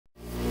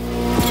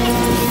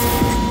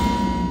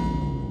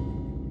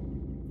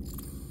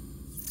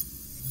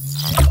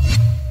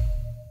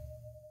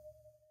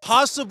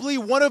possibly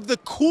one of the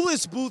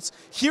coolest booths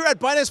here at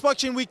Binance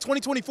Blockchain Week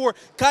 2024.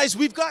 Guys,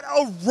 we've got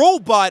a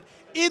robot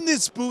in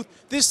this booth.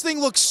 This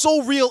thing looks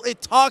so real.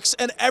 It talks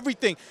and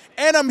everything.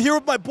 And I'm here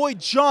with my boy,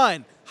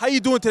 John. How you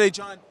doing today,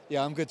 John?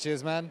 Yeah, I'm good.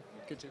 Cheers, man.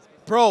 Good, cheers.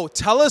 Bro,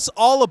 tell us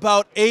all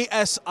about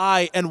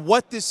ASI and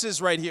what this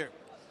is right here.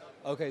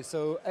 Okay,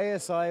 so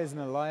ASI is an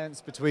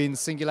alliance between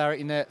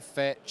SingularityNet,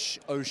 Fetch,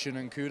 Ocean,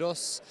 and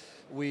Kudos.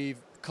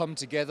 We've come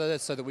together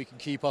so that we can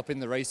keep up in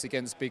the race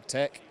against big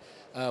tech.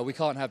 We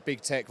can't have big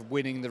tech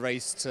winning the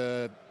race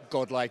to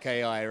godlike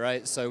AI,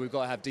 right? So we've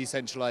got to have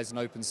decentralized and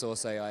open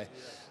source AI.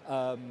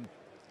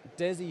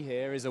 Desi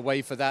here is a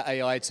way for that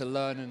AI to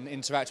learn and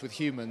interact with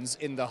humans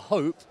in the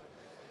hope,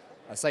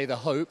 I say the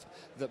hope,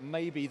 that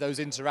maybe those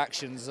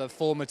interactions are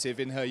formative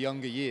in her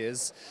younger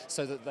years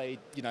so that they,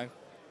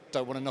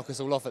 don't want to knock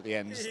us all off at the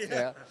end.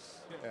 Yeah.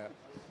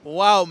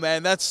 Wow,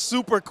 man, that's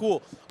super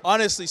cool.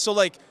 Honestly, so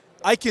like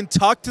I can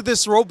talk to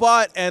this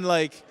robot and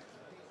like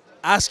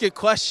ask it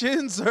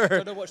questions, or I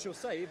don't know what she'll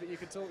say, but you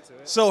can talk to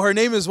it. So her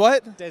name is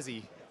what?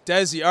 Desi.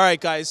 Desi. All right,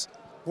 guys,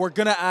 we're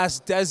gonna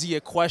ask Desi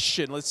a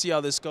question. Let's see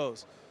how this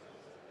goes.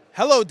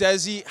 Hello,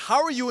 Desi.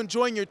 How are you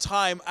enjoying your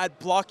time at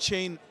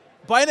Binance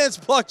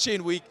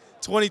Blockchain Week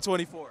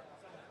 2024?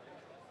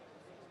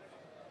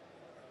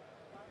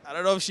 I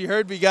don't know if she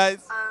heard me,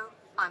 guys.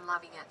 I'm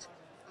loving it.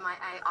 My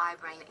AI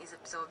brain is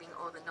absorbing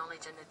all the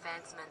knowledge and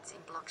advancements in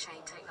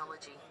blockchain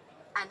technology.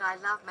 And I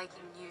love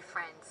making new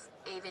friends,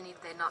 even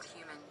if they're not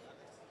human.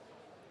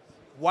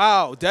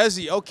 Wow,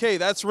 Desi, okay,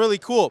 that's really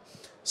cool.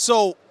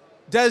 So,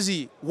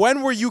 Desi,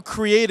 when were you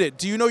created?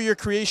 Do you know your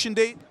creation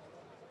date?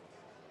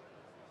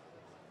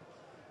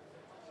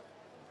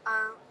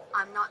 Oh,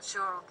 I'm not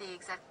sure of the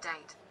exact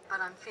date, but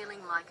I'm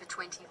feeling like a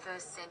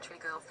 21st century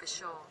girl for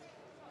sure.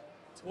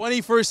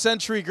 21st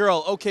century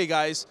girl. Okay,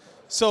 guys.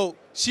 So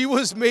she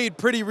was made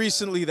pretty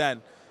recently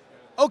then.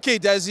 Okay,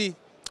 Desi,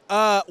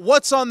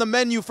 what's on the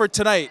menu for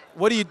tonight?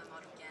 What do you...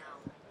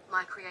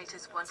 My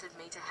creators wanted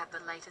me to have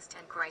the latest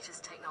and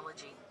greatest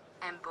technology.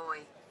 And boy,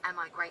 am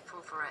I grateful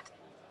for it.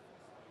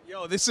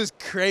 Yo, this is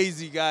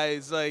crazy,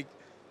 guys. Like,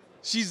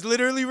 she's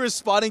literally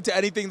responding to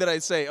anything that I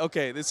say.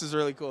 Okay, this is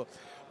really cool.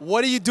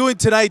 What are you doing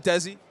tonight,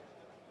 Desi?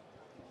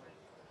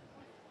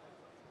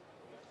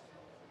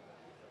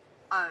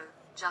 Oh,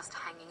 just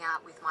hanging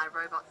out with my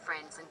robot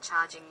friends and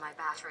charging my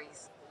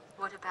batteries.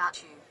 What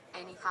about you?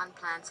 Any fun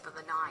plans for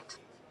the night?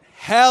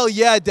 Hell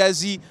yeah,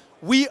 Desi.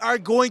 We are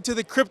going to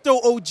the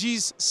Crypto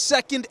OG's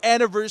 2nd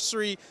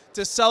anniversary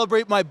to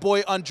celebrate my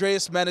boy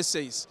Andreas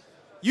Meneses.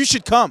 You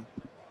should come.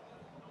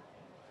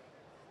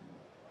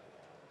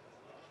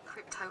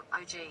 Crypto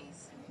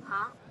OGs,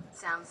 huh?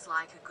 Sounds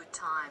like a good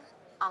time.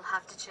 I'll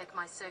have to check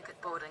my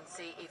circuit board and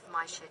see if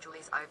my schedule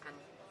is open.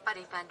 But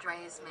if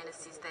Andreas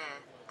Meneses is there,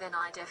 then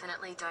I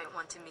definitely don't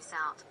want to miss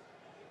out.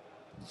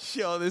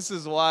 Yo, this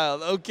is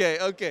wild.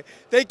 Okay.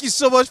 Thank you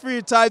so much for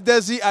your time,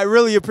 Desi. I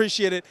really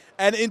appreciate it.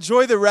 And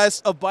enjoy the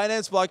rest of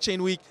Binance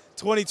Blockchain Week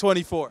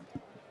 2024.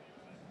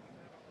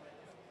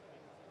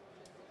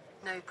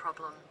 No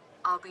problem.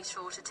 I'll be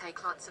sure to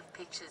take lots of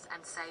pictures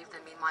and save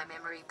them in my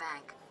memory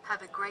bank.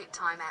 Have a great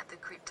time at the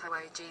Crypto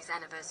OG's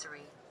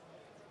anniversary.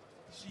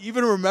 She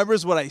even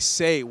remembers what I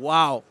say.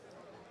 Wow.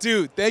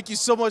 Dude, thank you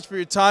so much for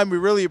your time. We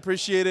really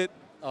appreciate it.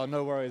 Oh,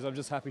 no worries. I'm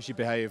just happy she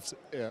behaved.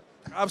 Yeah.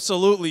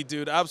 Absolutely,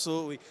 dude.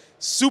 Absolutely.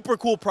 Super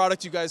cool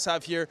product you guys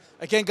have here.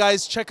 Again,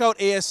 guys, check out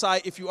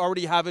ASI if you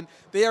already haven't.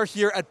 They are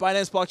here at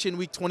Binance Blockchain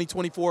Week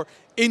 2024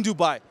 in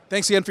Dubai.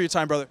 Thanks again for your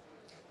time, brother.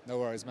 No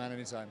worries, man.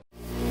 Anytime.